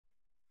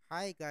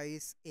Hi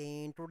guys,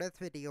 in today's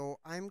video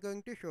I'm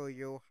going to show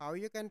you how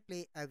you can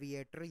play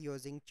Aviator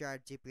using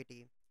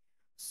ChatGPT.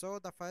 So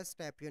the first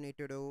step you need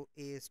to do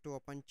is to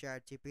open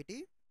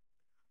ChatGPT.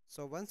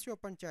 So once you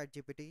open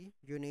ChatGPT,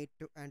 you need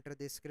to enter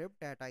the script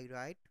that I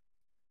write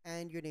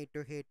and you need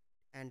to hit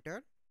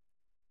enter.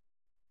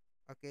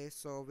 Okay,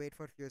 so wait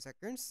for a few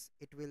seconds.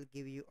 It will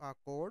give you a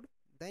code.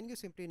 Then you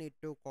simply need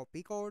to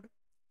copy code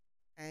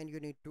and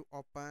you need to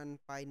open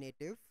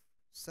PyNative,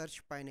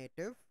 search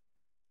PyNative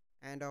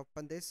and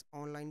open this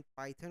online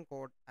Python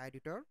code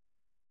editor.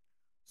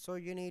 So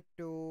you need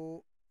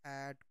to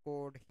add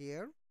code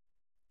here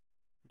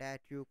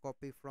that you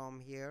copy from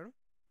here.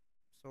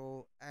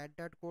 So add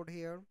that code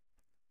here.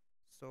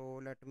 So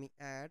let me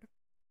add,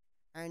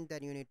 and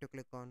then you need to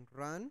click on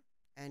run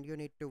and you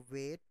need to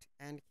wait,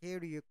 and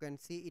here you can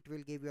see it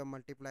will give you a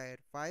multiplier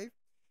 5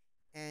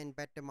 and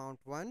bet amount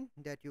 1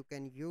 that you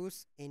can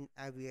use in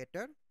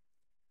Aviator.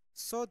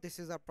 So this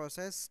is a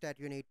process that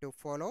you need to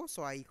follow.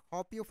 So I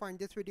hope you find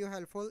this video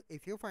helpful.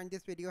 If you find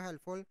this video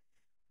helpful,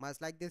 must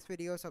like this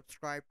video,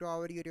 subscribe to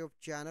our YouTube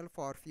channel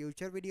for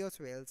future videos.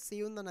 We'll see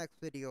you in the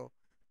next video.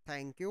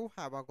 Thank you.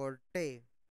 Have a good day.